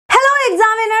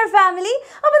examiner family.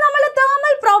 അപ്പോൾ നമ്മൾ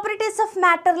thermal properties of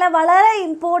matter ലെ വളരെ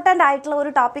ഇമ്പോർട്ടന്റ് ആയിട്ടുള്ള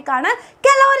ഒരു ടോപ്പിക് ആണ്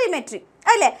calorimetry.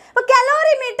 അല്ലേ? അപ്പോൾ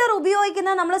calorimeter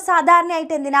ഉപയോഗിക്കുന്നത് നമ്മൾ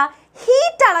സാധാരണയായിട്ട് എന്തിനാ?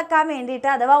 ഹീറ്റ് അളക്കാൻ വേണ്ടിയിട്ട്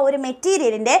അഥവാ ഒരു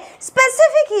മെറ്റീരിയലിന്റെ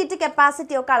സ്പെസിഫിക് ഹീറ്റ്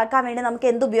കപ്പാസിറ്റി ഒക്കെ അളക്കാൻ വേണ്ടി നമുക്ക്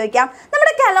എന്ത് ഉപയോഗിക്കാം?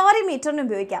 നമ്മുടെ calorimeterനെ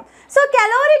ഉപയോഗിക്കാം. സോ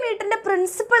calorimeterന്റെ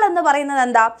പ്രിൻസിപ്പിൾ എന്ന് പറയുന്നത്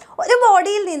എന്താ? ഒരു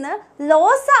ബോഡിയിൽ നിന്ന്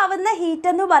ലോസ് ആവുന്ന ഹീറ്റ്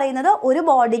എന്ന് പറയുന്നത് ഒരു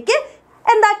ബോഡിക്ക്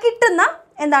എന്താ കിട്ടുന്ന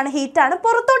എന്താണ് ഹീറ്റാണ്.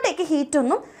 പുറത്തോട്ടേക്ക്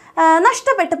ഹീറ്റൊന്നും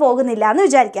നഷ്ടപ്പെട്ടു പോകുന്നില്ല എന്ന്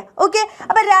വിചാരിക്കുക. ഓക്കെ,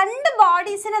 അപ്പോൾ രണ്ട്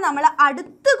ബോഡീസിനെ നമ്മൾ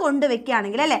അടുത്ത്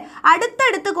കൊണ്ടുവയ്ക്കുകയാണെങ്കിൽ അല്ലേ,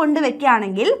 അടുത്തടുത്ത്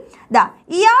കൊണ്ടുവയ്ക്കുകയാണെങ്കിൽ ഇതാ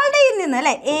ഇയാളുടെ നിന്ന്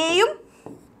അല്ലേ എയും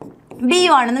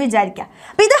ബിയും ആണെന്ന് വിചാരിക്കുക.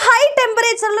 അപ്പോൾ ഇത് ഹൈ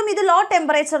ടെമ്പറേച്ചറിലും ഇത് ലോ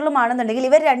ടെമ്പറേച്ചറിലും ആണെന്നുണ്ടെങ്കിൽ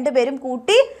ഇവർ രണ്ടുപേരും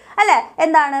കൂട്ടി അല്ലേ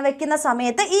എന്താണ് വെക്കുന്ന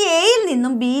സമയത്ത് ഈ എയിൽ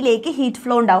നിന്നും ബിയിലേക്ക് ഹീറ്റ്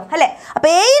ഫ്ലോ ഉണ്ടാവും അല്ലേ. അപ്പോൾ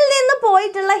എയിൽ നിന്ന്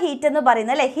പോയിട്ടുള്ള ഹീറ്റ് എന്ന്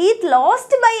പറയുന്നത് അല്ലേ, ഹീറ്റ്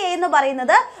ലോസ്റ്റ് ബൈ എ എന്ന്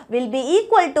പറയുന്നത് will be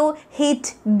equal to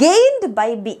heat gained by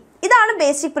B. ഇതാണ്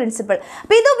ബേസിക് പ്രിൻസിപ്പിൾ.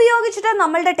 അപ്പോൾ ഇത് ഉപയോഗിച്ചിട്ട്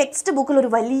നമ്മളുടെ ടെക്സ്റ്റ് ബുക്കിൽ ഒരു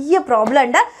വലിയ പ്രോബ്ലം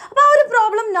ഉണ്ട്. അപ്പോൾ ആ ഒരു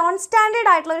പ്രോബ്ലം നോൺ സ്റ്റാൻഡേർഡ്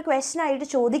ആയിട്ടുള്ള ഒരു ക്വസ്റ്റ്യൻ ആയിട്ട്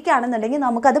ചോദിക്കുകയാണെന്നുണ്ടെങ്കിൽ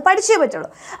നമുക്കത് പഠിച്ചേ പറ്റുള്ളൂ.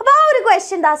 അപ്പോൾ ആ ഒരു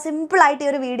ക്വസ്റ്റ്യൻ സിമ്പിളായിട്ട് ഈ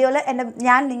ഒരു വീഡിയോയിൽ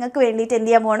ഞാൻ നിങ്ങൾക്ക് വേണ്ടിയിട്ട് എന്ത്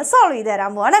ചെയ്യാൻ പോവാണ്, സോൾവ് ചെയ്ത്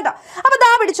തരാൻ പോവാണ് കേട്ടോ. അപ്പോൾ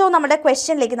ദാ പിടിച്ചോ, നമ്മുടെ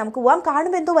ക്വസ്റ്റ്യനിലേക്ക് നമുക്ക് പോകാം.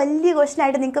 കാണുമ്പോൾ എന്തോ വലിയ ക്വസ്റ്റ്യൻ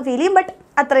ആയിട്ട് നിങ്ങൾക്ക് ഫീൽ ചെയ്യും, ബട്ട്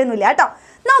അത്രയൊന്നുമില്ല കേട്ടോ.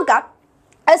 നോക്കാം.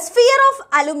 A sphere of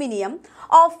aluminium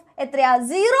of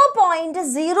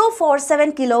 0.047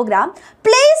 kilogram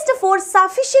placed for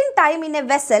sufficient time in a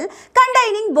vessel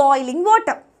containing boiling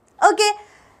water. Okay,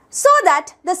 so that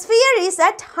the sphere is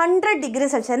at 100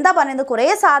 degrees Celsius. എന്താ പറയുന്നത്? കുറേ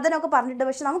സാധനമൊക്കെ പറഞ്ഞിട്ട്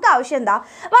പക്ഷെ നമുക്ക് ആവശ്യം എന്താ?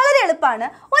 വളരെ എളുപ്പമാണ്.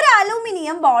 ഒരു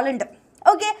അലൂമിനിയം ബോൾ ഉണ്ട്.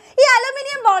 ഓക്കെ, ഈ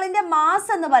അലൂമിനിയം ബോളിന്റെ മാസ്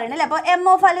എന്ന് പറയുന്നത് അല്ലേ, അപ്പോൾ എം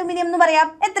ഓഫ് അലൂമിനിയം എന്ന് പറയാം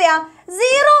എത്രയാ?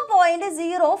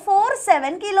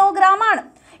 0.047 കിലോഗ്രാം ആണ്.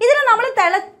 ഇതിനെ നമ്മൾ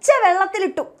തിളച്ച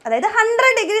വെള്ളത്തിലിട്ടു, അതായത് 100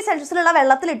 ഡിഗ്രി സെൽഷ്യസിലുള്ള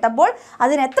വെള്ളത്തിലിട്ടപ്പോൾ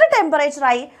അതിന് എത്ര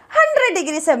ടെമ്പറേച്ചറായി? 100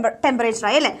 ഡിഗ്രി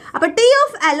ടെമ്പറേച്ചറായി അല്ലേ. അപ്പോൾ ടി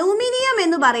ഓഫ് അലൂമിനിയം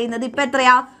എന്ന് പറയുന്നത് ഇപ്പം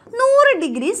എത്രയാ? 100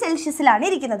 ഡിഗ്രി സെൽഷ്യസിലാണ്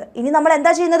ഇരിക്കുന്നത്. ഇനി നമ്മൾ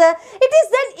എന്താ ചെയ്യുന്നത്? It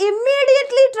is then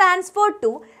immediately transferred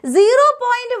to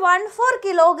 0.14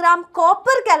 kilogram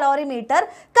copper calorimeter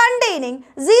containing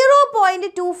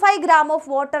 0.25 gram of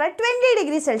water at 20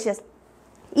 degree Celsius.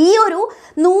 ഈ ഒരു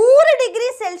 100 ഡിഗ്രി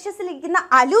സെൽഷ്യസിലിരിക്കുന്ന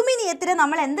അലൂമിനിയത്തിന്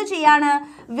നമ്മൾ എന്ത് ചെയ്യാണ്?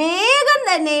 വേഗം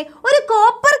തന്നെ ഒരു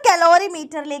കോപ്പർ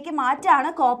കലോറിമീറ്ററിലേക്ക് മാറ്റാണ്.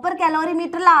 കോപ്പർ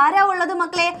കലോറിമീറ്ററിൽ ആരാ ഉള്ളത്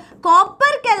മക്കളെ?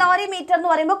 കോപ്പർ കലോറിമീറ്റർ എന്ന്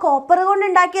പറയുമ്പോൾ കോപ്പർ കൊണ്ട്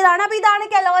ഉണ്ടാക്കിയതാണ്. അപ്പോൾ ഇതാണ്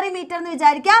കലോറിമീറ്റർ എന്ന്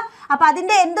വിചാരിക്കുക. അപ്പോൾ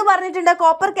അതിൻ്റെ എന്ത് പറഞ്ഞിട്ടുണ്ട്?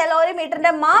 കോപ്പർ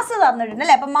കലോറിമീറ്ററിന്റെ മാസ് തന്നിട്ടുണ്ട്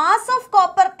അല്ലേ. അപ്പോൾ മാസ് ഓഫ്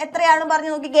കോപ്പർ എത്രയാണ്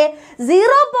പറഞ്ഞു നോക്കിക്കേ?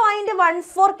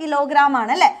 0.14 കിലോഗ്രാം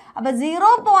ആണ് അല്ലേ. അപ്പോൾ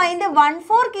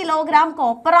 0.14 കിലോഗ്രാം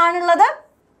കോപ്പർ ആണുള്ളത്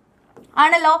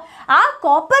ആണല്ലോ. ആ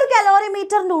കോപ്പർ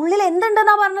കലോറിമീറ്ററിന്റെ ഉള്ളിൽ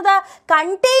എന്തുണ്ടെന്നാ പറഞ്ഞത്?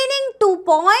 Containing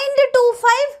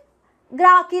 2.25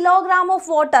 kilogram of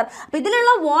water. അപ്പം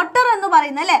ഇതിലുള്ള വാട്ടർ എന്ന്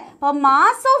പറയുന്നത് അല്ലേ, അപ്പോൾ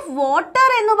മാസ് ഓഫ് വാട്ടർ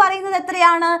എന്ന് പറയുന്നത്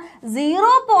എത്രയാണ്?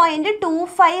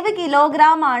 0.25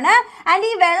 കിലോഗ്രാം ആണ്. ആൻഡ്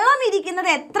ഈ വെള്ളം ഇരിക്കുന്നത്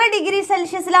എത്ര ഡിഗ്രി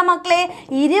സെൽഷ്യസിലാണ് മക്കളെ?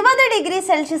 20 ഡിഗ്രി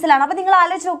സെൽഷ്യസിലാണ്. അപ്പോൾ നിങ്ങൾ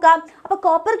ആലോചിച്ച് നോക്കാം. അപ്പോൾ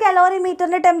കോപ്പർ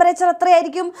കലോറിമീറ്ററിന്റെ ടെമ്പറേച്ചർ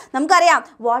എത്രയായിരിക്കും? നമുക്കറിയാം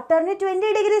വാട്ടറിന്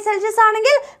 20 ഡിഗ്രി സെൽഷ്യസ്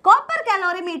ആണെങ്കിൽ കോപ്പർ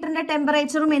കലോറിമീറ്ററിന്റെ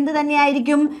ടെമ്പറേച്ചറും എന്ത്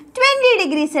തന്നെയായിരിക്കും? 20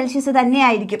 ഡിഗ്രി സെൽഷ്യസ്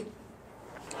തന്നെയായിരിക്കും.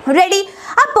 റെഡി?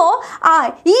 അപ്പോൾ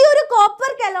ഈ ഒരു കോപ്പർ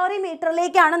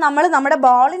കലോറിമീറ്ററിലേക്കാണ് നമ്മൾ നമ്മുടെ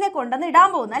ബോളിനെ കൊണ്ടുവന്ന് ഇടാൻ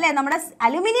പോകുന്നത് അല്ലേ. നമ്മുടെ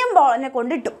അലുമിനിയം ബോളിനെ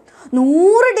കൊണ്ടിട്ടു.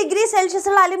 100 ഡിഗ്രി സെൽഷ്യസ്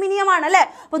ഉള്ള അലുമിനിയം ആണ് അല്ലേ.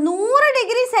 അപ്പോൾ 100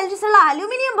 ഡിഗ്രി സെൽഷ്യസ് ഉള്ള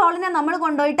അലുമിനിയം ബോളിനെ നമ്മൾ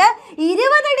കൊണ്ടുപോയിട്ട്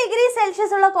 20 ഡിഗ്രി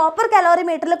സെൽഷ്യസ് ഉള്ള കോപ്പർ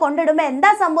കലോറിമീറ്ററിൽ കൊണ്ടിടുമ്പോൾ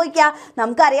എന്താ സംഭവിക്കുക?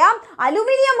 നമുക്കറിയാം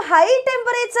അലുമിനിയം ഹൈ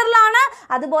ടെമ്പറേച്ചറിലാണ്,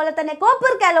 അതുപോലെ തന്നെ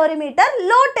കോപ്പർ കലോറിമീറ്റർ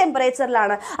ലോ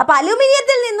ടെമ്പറേച്ചറിലാണ്. അപ്പോൾ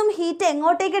അലുമിനിയത്തിൽ നിന്നും ഹീറ്റ്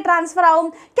എങ്ങോട്ടേക്ക് ട്രാൻസ്ഫർ ആവും?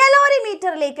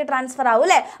 കലോറിമീറ്ററിലേക്ക് ട്രാൻസ്ഫർ ആവും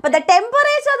അല്ലേ. But the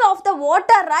temperature of the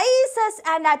water rises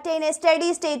and attain a steady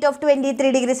state of 23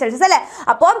 degree Celsius അല്ലേ.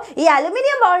 അപ്പം ഈ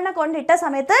അലുമിനിയം ബോളിനെ കൊണ്ടിട്ട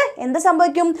സമയത്ത് എന്ത്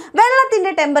സംഭവിക്കും?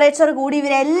 വെള്ളത്തിന്റെ ടെമ്പറേച്ചർ കൂടി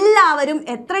ഇവരെല്ലാവരും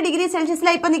എത്ര ഡിഗ്രി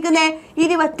സെൽഷ്യസിലാണ് ഇപ്പം നിൽക്കുന്നത്?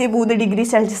 23 ഡിഗ്രി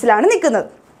സെൽഷ്യസിലാണ് നിൽക്കുന്നത്.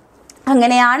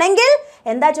 അങ്ങനെയാണെങ്കിൽ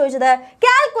എന്താ ചോദിച്ചത്?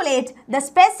 Calculate the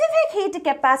specific heat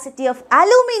capacity of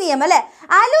aluminium അല്ലേ.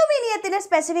 അലൂമിനിയത്തിന്റെ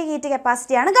സ്പെസിഫിക് ഹീറ്റ്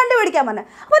കപ്പാസിറ്റി ആണ് കണ്ടുപിടിക്കാൻ പറഞ്ഞത്.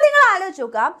 അപ്പോൾ നിങ്ങൾ ആലോചിച്ച്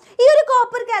നോക്കാം, ഈ ഒരു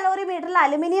കോപ്പർ കലോറിമീറ്ററിൽ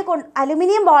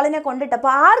അലുമിനിയം ബോളിനെ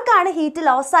കൊണ്ടിട്ടപ്പോൾ ആർക്കാണ് ഹീറ്റ്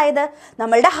ലോസ് ആയത്?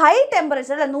 നമ്മളുടെ ഹൈ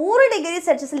ടെമ്പറേച്ചറിൽ 100 ഡിഗ്രി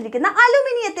സെൽഷ്യസിൽ ഇരിക്കുന്ന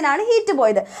അലുമിനിയത്തിനാണ് ഹീറ്റ്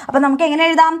പോയത്. അപ്പോൾ നമുക്ക് എങ്ങനെ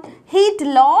എഴുതാം? ഹീറ്റ്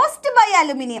ലോസ്റ്റ് ബൈ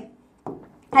അലുമിനിയം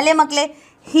അല്ലേ മക്കളെ.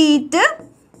 Heat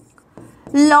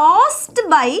lost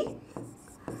by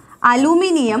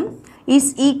aluminium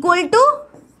is equal to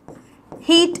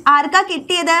heat ആർക്കാ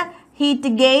കിട്ടിയത്? ഹീറ്റ്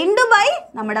ഗെയിൻഡ് ബൈ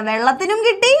നമ്മുടെ വെള്ളത്തിനും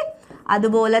കിട്ടി,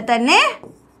 അതുപോലെ തന്നെ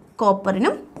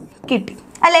കോപ്പറിനും കിട്ടി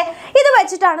അല്ലേ. ഇത്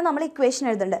വെച്ചിട്ടാണ് നമ്മൾ ഇക്വേഷൻ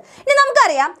എഴുതേണ്ടത്. ഇനി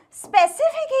നമുക്കറിയാം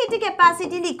സ്പെസിഫിക് ഹീറ്റ്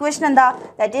കപ്പാസിറ്റിന്റെ ഇക്വേഷൻ എന്താ?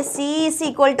 That is C is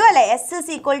equal to അല്ലേ, S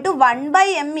is equal to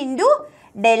 1/m into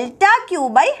delta Q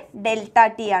by delta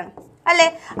T ആണ് അല്ലേ?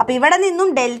 അപ്പോൾ ഇവിടെ നിന്നും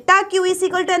delta Q is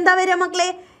equal to എന്താ വരിക മക്കളെ?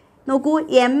 നോക്കൂ,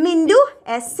 M into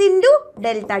S into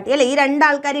delta T അല്ലേ? ഈ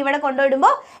രണ്ടാൾക്കാർ ഇവിടെ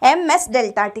കൊണ്ടുവിടുമ്പോൾ എം എസ്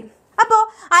ഡെൽറ്റ ടി. അപ്പോൾ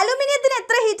അലുമിനിയത്തിന്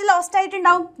എത്ര ഹീറ്റ് ലോസ്റ്റ്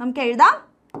ആയിട്ടുണ്ടാവും? നമുക്ക് എഴുതാം,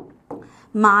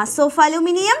 mass of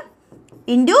aluminium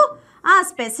into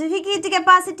specific heat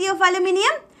capacity of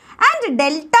aluminium and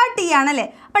delta T ആണല്ലേ.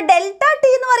 അപ്പോൾ ഡെൽറ്റ ടി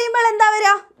എന്ന് പറയുമ്പോൾ എന്താ വരിക?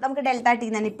 നമുക്ക് ഡെൽറ്റ ടി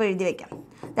തന്നെ ഇപ്പോൾ എഴുതി വെക്കാം.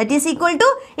 ദറ്റ് ഈസ് ഈക്വൽ ടു,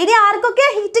 ഇനി ആർക്കൊക്കെ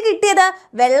ഹീറ്റ് കിട്ടിയത്?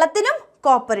 വെള്ളത്തിനും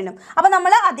കോപ്പറിനും. അപ്പോൾ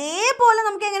നമ്മൾ അതേപോലെ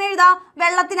നമുക്ക് എങ്ങനെ എഴുതാം?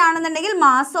 വെള്ളത്തിനാണെന്നുണ്ടെങ്കിൽ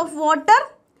mass of water,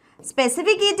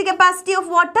 specific heat capacity of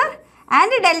water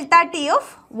and delta T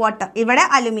of water, ഇവിടെ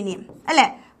അലുമിനിയം അല്ലേ,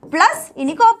 പ്ലസ്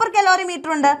ഇനി കോപ്പർ കലോറിമീറ്റർ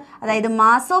ഉണ്ട്, അതായത്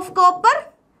mass of copper,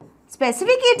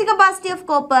 specific heat capacity of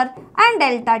copper and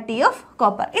delta T of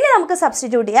copper. ഇനി നമുക്ക്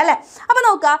സബ്സ്റ്റിറ്റ്യൂട്ട് ചെയ്യാം അല്ലേ. അപ്പോൾ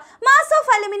നോക്കുക, മാസ്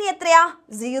ഓഫ് അലുമിനിയം എത്രയാ?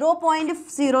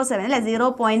 0.07 അല്ലേ,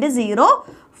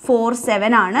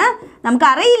 0.047 ആണ്.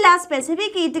 നമുക്കറിയില്ല,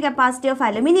 specific heat capacity of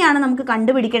aluminium ആണ് നമുക്ക്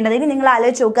കണ്ടുപിടിക്കേണ്ടത്. ഇനി നിങ്ങൾ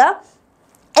ആലോചിച്ച് നോക്കുക,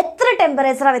 എത്ര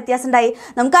ടെമ്പറേച്ചറാണ് വ്യത്യാസം ഉണ്ടായി?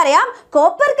 നമുക്കറിയാം,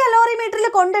 കോപ്പർ കലോറിമീറ്ററിൽ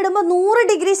കൊണ്ടിടുമ്പോൾ 100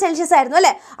 ഡിഗ്രി സെൽഷ്യസ് ആയിരുന്നു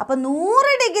അല്ലേ. അപ്പോൾ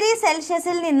 100 ഡിഗ്രി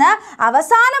സെൽഷ്യസിൽ നിന്ന്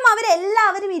അവസാനം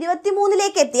അവരെല്ലാവരും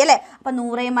 23ലേക്ക് എത്തി അല്ലേ. അപ്പോൾ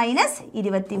 100 -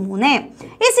 23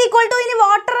 ഈസ് ഈക്വൽ ടു, ഇനി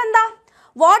വാട്ടർ എന്താ?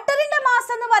 വാട്ടറിൻ്റെ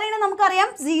മാസ് എന്ന് പറയുന്നത് നമുക്കറിയാം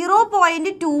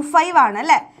 0.25 ആണ്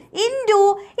അല്ലേ, ഇൻറ്റു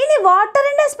ഇനി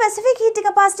വാട്ടറിൻ്റെ സ്പെസിഫിക് ഹീറ്റ്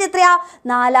കപ്പാസിറ്റി എത്രയാ?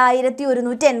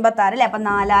 4186 അല്ലേ. അപ്പം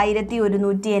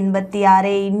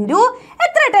 4186 ഇൻറ്റു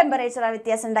എത്ര ടെമ്പറേച്ചറാണ്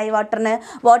വ്യത്യാസം ഉണ്ടായി വാട്ടറിന്?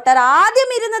 വാട്ടർ ആദ്യം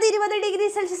ഇരുന്നത് 20 ഡിഗ്രി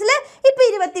സെൽഷ്യസിൽ, ഇപ്പോൾ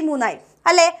 23 ആയി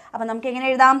അല്ലേ. അപ്പം നമുക്ക് എങ്ങനെ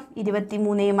എഴുതാം? 23 -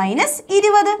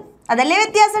 20 അതല്ലേ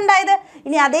വ്യത്യാസം ഉണ്ടായത്.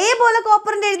 ഇനി അതേപോലെ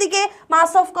കോപ്പറിൻ്റെ എഴുതിക്കേ.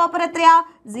 മാസ് ഓഫ് കോപ്പർ എത്രയാ?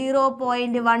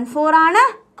 0.14 ആണ്.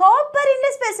 കോപ്പറിൻ്റെ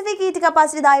സ്പെസിഫിക് ഹീറ്റ്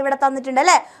കപ്പാസിറ്റി ഇതാ ഇവിടെ തന്നിട്ടുണ്ട്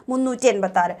അല്ലേ,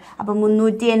 386. അപ്പം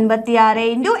 386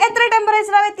 ഇൻറ്റു എത്ര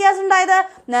ടെമ്പറേച്ചറാണ് വ്യത്യാസം ഉണ്ടായത്?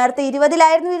 നേരത്തെ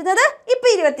 20-ലായിരുന്നു ഇരുന്നത്, ഇപ്പോൾ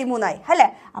 23 ആയി അല്ലേ.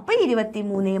 അപ്പോൾ 23 -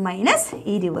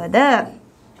 20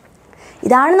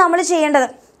 ഇതാണ് നമ്മൾ ചെയ്യേണ്ടത്.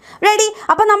 റെഡി?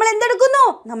 അപ്പം നമ്മൾ എന്തെടുക്കുന്നു?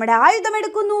 നമ്മുടെ ആയുധം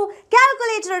എടുക്കുന്നു,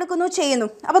 കാൽക്കുലേറ്റർ എടുക്കുന്നു, ചെയ്യുന്നു.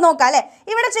 അപ്പോൾ നോക്കാം അല്ലേ,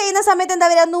 ഇവിടെ ചെയ്യുന്ന സമയത്ത് എന്താ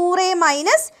വരിക?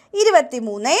 100 -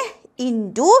 23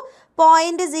 ഇൻറ്റു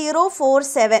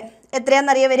 0.047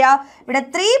 എത്രയാണെന്നറിയാൻ വരിക? ഇവിടെ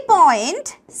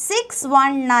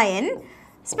 3.619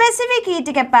 specific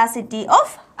heat capacity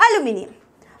of aluminium.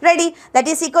 Ready? That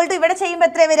is equal to, ഇവിടെ ചെയ്യുമ്പോൾ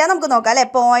എത്ര വരിക നമുക്ക് നോക്കാം അല്ലേ.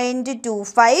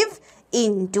 0.25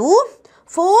 ഇൻറ്റു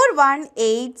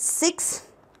 4186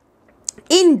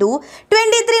 ഇൻറ്റു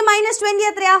 23 - 20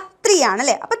 എത്രയാ? 3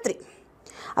 ആണല്ലേ. അപ്പോൾ 3.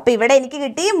 അപ്പോൾ ഇവിടെ എനിക്ക്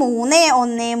കിട്ടി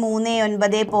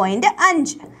 3139.5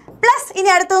 പ്ലസ് ഇനി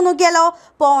അടുത്തത് നോക്കിയാലോ,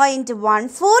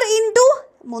 0.14 ഇൻറ്റു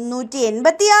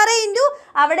 386 ഇൻറ്റു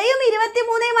അവിടെയും 23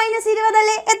 - 20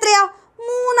 അല്ലേ, എത്രയാ?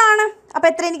 3 ആണ്. അപ്പോൾ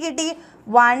എത്ര എനിക്ക് കിട്ടി?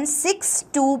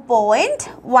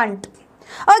 162.12.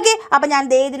 ഓക്കെ, അപ്പോൾ ഞാൻ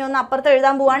ഇതിനൊന്ന് അപ്പുറത്ത്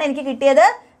എഴുതാൻ പോവാണ്. എനിക്ക് കിട്ടിയത്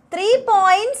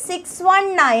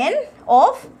 3.619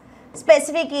 of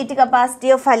specific heat capacity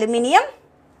of aluminium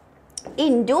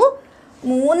into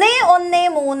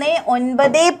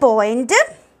 3139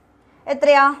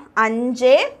 എത്രയാ?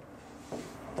 5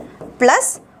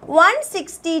 പ്ലസ്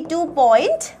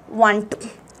 162.12.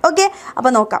 ഓക്കെ,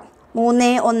 അപ്പോൾ നോക്കാം.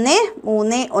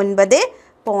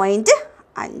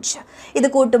 3139.5 ഇത്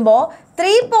കൂട്ടുമ്പോൾ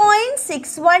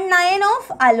 3.619 ഓഫ്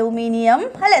അലൂമിനിയം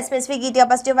അല്ലേ, specific heat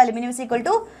capacity of aluminium is equal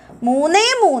to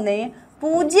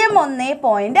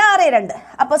 3301.62.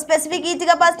 അപ്പോൾ specific heat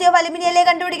capacity of aluminium അല്ലേ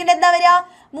കണ്ടുപിടിക്കേണ്ടത്? എന്താ വരിക?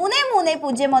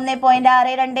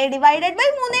 3301.62 ഡിവൈഡഡ് ബൈ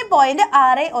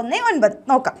 3.619.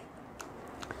 നോക്കാം.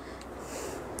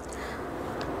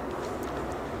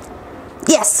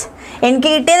 യെസ്, എനിക്ക്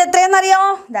കിട്ടിയത് എത്രയെന്നറിയോ?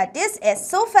 That is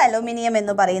S of aluminium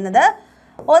എന്ന് പറയുന്നത്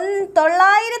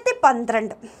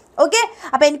 912. ഓക്കെ,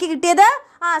 അപ്പോൾ എനിക്ക് കിട്ടിയത്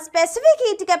specific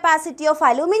heat capacity of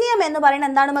aluminium എന്ന് പറയുന്നത്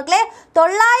എന്താണ് മക്കളെ?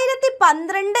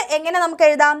 912. എങ്ങനെ നമുക്ക്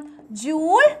എഴുതാം?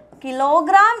 ജൂൾ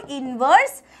കിലോഗ്രാം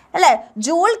ഇൻവേഴ്സ് അല്ലേ.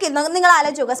 ജൂൾ നിങ്ങൾ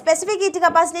ആലോചിച്ച് നോക്കുക, സ്പെസിഫിക് ഹീറ്റ്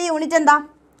കപ്പാസിറ്റി യൂണിറ്റ് എന്താ?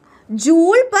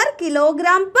 ജൂൾ പെർ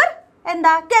കിലോഗ്രാം പെർ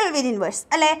എന്താ? കെൽവിൻ ഇൻവേഴ്സ്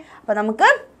അല്ലേ. അപ്പോൾ നമുക്ക്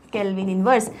കെൽവിൻ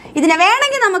ഇൻവേഴ്സ് ഇതിനെ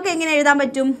വേണമെങ്കിൽ നമുക്ക് എങ്ങനെ എഴുതാൻ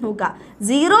പറ്റും നോക്കാം.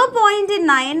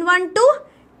 0.912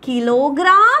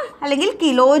 കിലോഗ്രാം അല്ലെങ്കിൽ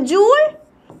kilo joule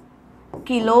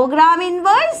kilogram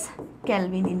inverse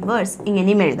kelvin inverse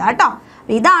ഇങ്ങനെയും എഴുതാം കേട്ടോ.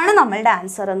 ഇതാണ് നമ്മളുടെ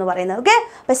ആൻസർ എന്ന് പറയുന്നത്. ഓക്കെ,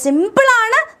 അപ്പോൾ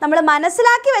സിമ്പിളാണ്, നമ്മൾ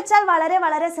മനസ്സിലാക്കി വെച്ചാൽ വളരെ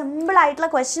വളരെ സിമ്പിൾ ആയിട്ടുള്ള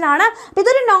ക്വസ്റ്റ്യൻ ആണ്. അപ്പോൾ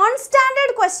ഇതൊരു നോൺ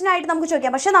സ്റ്റാൻഡേർഡ് ക്വസ്റ്റ്യൻ ആയിട്ട് നമുക്ക്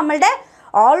ചോദിക്കാം. പക്ഷേ നമ്മളുടെ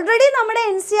ഓൾറെഡി നമ്മുടെ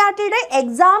NCERTയുടെ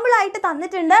എക്സാമ്പിളായിട്ട്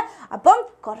തന്നിട്ടുണ്ട്. അപ്പം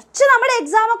കുറച്ച് നമ്മുടെ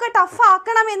എക്സാമൊക്കെ ടഫ്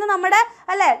ആക്കണം എന്ന് നമ്മുടെ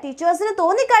അല്ലേ ടീച്ചേഴ്സിന്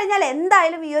തോന്നിക്കഴിഞ്ഞാൽ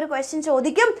എന്തായാലും ഈ ഒരു ക്വസ്റ്റ്യൻ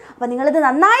ചോദിക്കും. അപ്പം നിങ്ങളിത്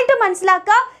നന്നായിട്ട്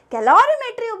മനസ്സിലാക്കുക.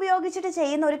 കലോറിമെട്രി ഉപയോഗിച്ചിട്ട്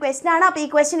ചെയ്യുന്ന ഒരു ക്വസ്റ്റ്യൻ ആണ്. അപ്പോൾ ഈ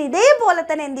ക്വസ്റ്റ്യൻ ഇതേപോലെ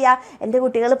തന്നെ എന്ത് ചെയ്യുക, എൻ്റെ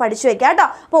കുട്ടികൾ പഠിച്ചു വെക്കുക കേട്ടോ.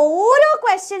 അപ്പോൾ ഓരോ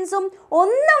ക്വസ്റ്റ്യൻസും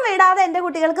ഒന്നും വിടാതെ എൻ്റെ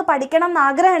കുട്ടികൾക്ക് പഠിക്കണം എന്ന്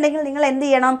ആഗ്രഹം ഉണ്ടെങ്കിൽ നിങ്ങൾ എന്ത്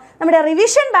ചെയ്യണം, നമ്മുടെ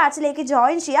റിവിഷൻ ബാച്ചിലേക്ക്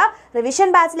ജോയിൻ ചെയ്യുക.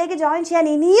 റിവിഷൻ ബാച്ചിലേക്ക് ജോയിൻ ചെയ്യാൻ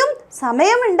ഇനിയും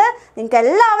സമയമുണ്ട്. നിങ്ങൾക്ക്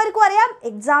എല്ലാവർക്കും അറിയാം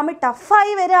എക്സാം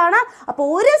ടഫായി വരികയാണ്.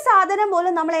 അപ്പോൾ ഒരു സാധനം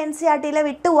പോലും നമ്മൾ NCERTയിൽ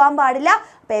വിട്ടുപോകാൻ പാടില്ല.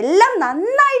 അപ്പോൾ എല്ലാം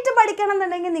നന്നായിട്ട് പഠിക്കണം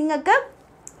എന്നുണ്ടെങ്കിൽ നിങ്ങൾക്ക്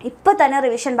ഇപ്പോൾ തന്നെ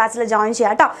റിവിഷൻ ബാച്ചിൽ ജോയിൻ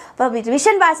ചെയ്യാം കേട്ടോ. അപ്പോൾ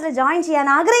റിവിഷൻ ബാച്ചിൽ ജോയിൻ ചെയ്യാൻ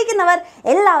ആഗ്രഹിക്കുന്നവർ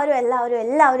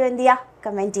എല്ലാവരും എന്ത് ചെയ്യുക,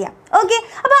 കമൻറ്റ് ചെയ്യാം. ഓക്കെ,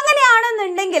 അപ്പോൾ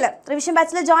അങ്ങനെയാണെന്നുണ്ടെങ്കിൽ റിവിഷൻ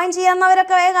ബാച്ചിൽ ജോയിൻ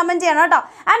ചെയ്യുന്നവരൊക്കെ വേഗം കമൻറ്റ് ചെയ്യണം കേട്ടോ.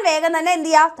 ആൻഡ് വേഗം തന്നെ എന്ത്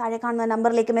ചെയ്യുക, താഴെ കാണുന്ന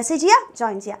നമ്പറിലേക്ക് മെസ്സേജ് ചെയ്യുക,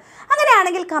 ജോയിൻ ചെയ്യുക.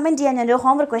 അങ്ങനെയാണെങ്കിൽ കമൻറ്റ് ചെയ്യാൻ ഞാനൊരു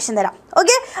ഹോംവർക്ക് ക്വസ്റ്റ്യൻ തരാം.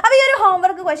 ഓക്കെ, അപ്പോൾ ഈ ഒരു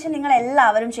ഹോംവർക്ക് ക്വസ്റ്റ്യൻ നിങ്ങൾ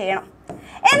എല്ലാവരും ചെയ്യണം.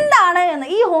 എന്താണ് എന്ന്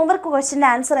ഈ ഹോംവർക്ക് ക്വസ്റ്റ്യൻ്റെ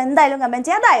ആൻസർ എന്തായാലും കമൻറ്റ്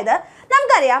ചെയ്യുക. അതായത്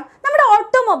നമുക്കറിയാം നമ്മുടെ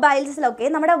ഓട്ടോമൊബൈൽസിലൊക്കെ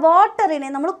നമ്മുടെ വാട്ടറിനെ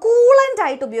നമ്മൾ കൂളൻ്റ്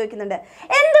ആയിട്ട് ഉപയോഗിക്കുന്നുണ്ട്.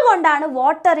 എന്തുകൊണ്ടാണ്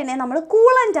വാട്ടറിനെ നമ്മൾ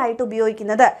കൂളൻ്റ് ആയിട്ട്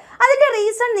ഉപയോഗിക്കുന്നത്? അതിൻ്റെ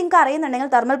റീസൺ നിങ്ങൾക്ക്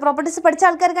അറിയുന്നുണ്ടെങ്കിൽ തെർമൽ പ്രോപ്പർട്ടീസ് പഠിച്ച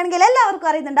ആൾക്കാർക്കാണെങ്കിൽ എല്ലാവർക്കും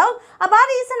അറിയുന്നുണ്ടാവും. അപ്പോൾ ആ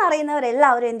റീസൺ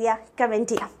അറിയുന്നവരെല്ലാവരും എന്ത് ചെയ്യുക,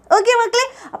 കമൻറ്റ് ചെയ്യാം. ഓക്കെ മക്കളെ,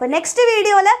 അപ്പോൾ നെക്സ്റ്റ്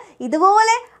വീഡിയോയിൽ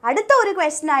ഇതുപോലെ അടുത്ത ഒരു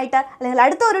ക്വസ്റ്റ്യൻ ആയിട്ട് അല്ലെങ്കിൽ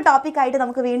അടുത്ത ഒരു ടോപ്പിക്കായിട്ട്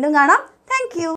നമുക്ക് വീണ്ടും കാണാം. Thank you.